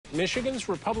Michigan's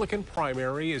Republican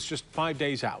primary is just 5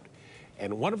 days out,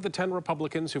 and one of the 10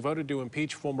 Republicans who voted to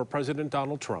impeach former President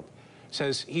Donald Trump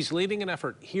says he's leading an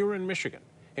effort here in Michigan,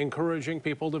 encouraging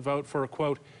people to vote for,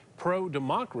 quote,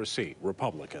 pro-democracy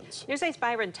Republicans. News 8's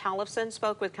Byron Tollefson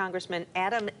spoke with Congressman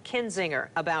Adam Kinzinger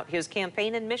about his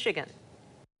campaign in Michigan.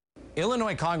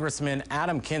 Illinois Congressman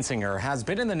Adam Kinzinger has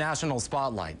been in the national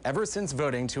spotlight ever since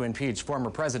voting to impeach former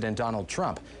President Donald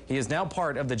Trump. He is now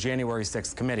part of the January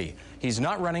 6th committee. He's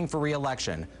not running for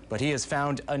re-election, but he has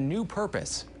found a new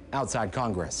purpose outside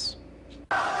Congress.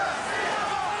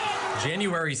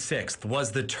 January 6th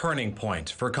was the turning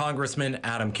point for Congressman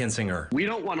Adam Kinzinger. We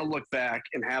don't want to look back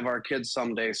and have our kids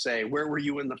someday say, where were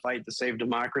you in the fight to save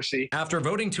democracy? After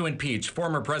voting to impeach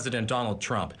former President Donald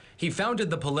Trump, he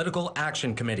founded the Political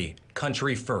Action Committee,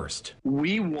 Country First.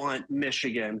 We want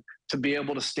Michigan to be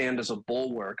able to stand as a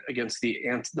bulwark against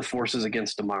the forces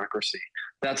against democracy.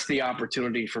 That's the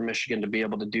opportunity for Michigan to be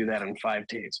able to do that in 5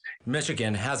 days.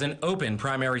 Michigan has an open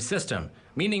primary system,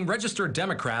 meaning registered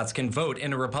Democrats can vote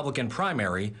in a Republican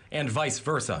primary and vice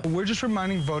versa. We're just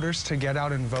reminding voters to get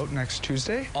out and vote next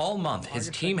Tuesday. All month, his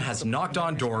team has knocked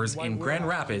on doors in Grand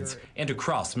Rapids and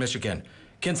across Michigan.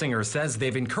 Kinzinger says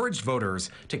they've encouraged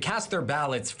voters to cast their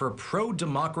ballots for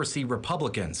pro-democracy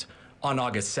Republicans on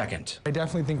August 2nd. I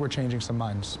definitely think we're changing some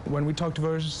minds. When we talk to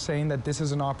voters saying that this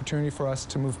is an opportunity for us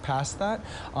to move past that,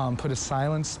 put a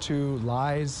silence to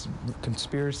lies,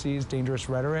 conspiracies, dangerous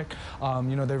rhetoric,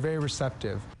 they're very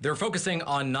receptive. They're focusing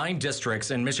on 9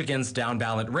 districts in Michigan's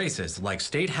down-ballot races, like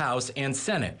State House and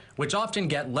Senate, which often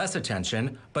get less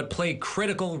attention but play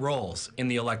critical roles in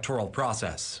the electoral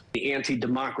process. The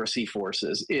anti-democracy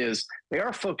forces they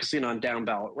are focusing on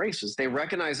down-ballot races. They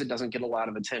recognize it doesn't get a lot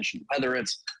of attention, whether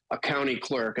it's a county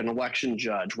clerk, an election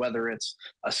judge, whether it's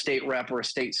a state rep or a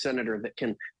state senator that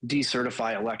can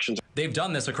decertify elections. They've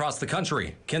done this across the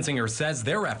country. Kinzinger says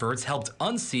their efforts helped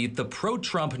unseat the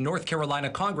pro-Trump North Carolina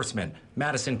Congressman,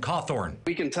 Madison Cawthorn.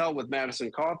 We can tell with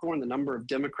Madison Cawthorn the number of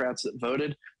Democrats that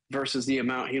voted versus the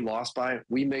amount he lost by.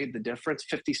 We made the difference.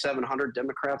 5,700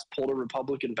 Democrats pulled a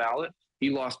Republican ballot. He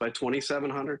lost by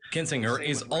 2,700. Kinzinger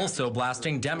is also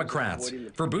blasting Democrats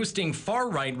for boosting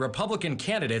far-right Republican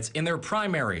candidates in their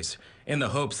primaries in the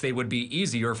hopes they would be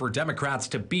easier for Democrats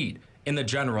to beat in the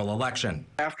general election.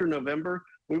 After November,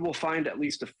 we will find at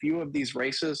least a few of these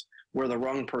races where the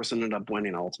wrong person ended up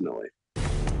winning ultimately.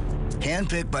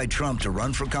 Handpicked by Trump to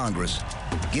run for Congress,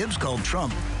 Gibbs called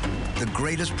Trump the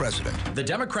greatest president. The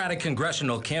Democratic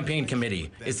Congressional Campaign Committee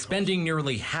is spending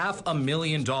nearly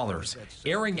 $500,000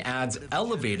 airing ads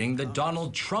elevating the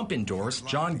Donald Trump-endorsed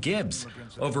John Gibbs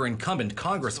over incumbent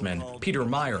Congressman Peter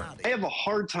Meijer. I have a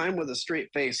hard time with a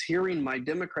straight face hearing my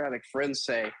Democratic friends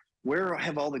say, where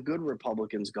have all the good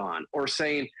Republicans gone? Or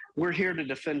saying, we're here to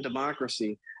defend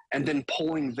democracy, and then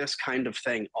pulling this kind of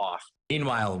thing off.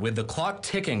 Meanwhile, with the clock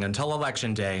ticking until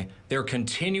Election Day, they're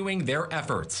continuing their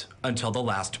efforts until the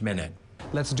last minute.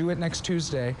 Let's do it next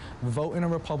Tuesday, vote in a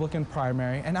Republican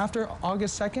primary, and after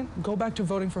August 2nd, go back to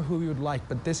voting for who you would like,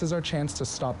 but this is our chance to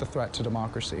stop the threat to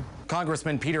democracy.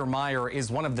 Congressman Peter Meijer is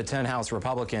one of the 10 House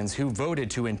Republicans who voted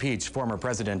to impeach former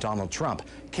President Donald Trump.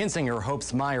 Kinzinger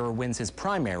hopes Meijer wins his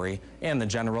primary and the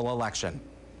general election.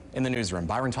 In the newsroom,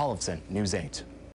 Byron Tollefson, News 8.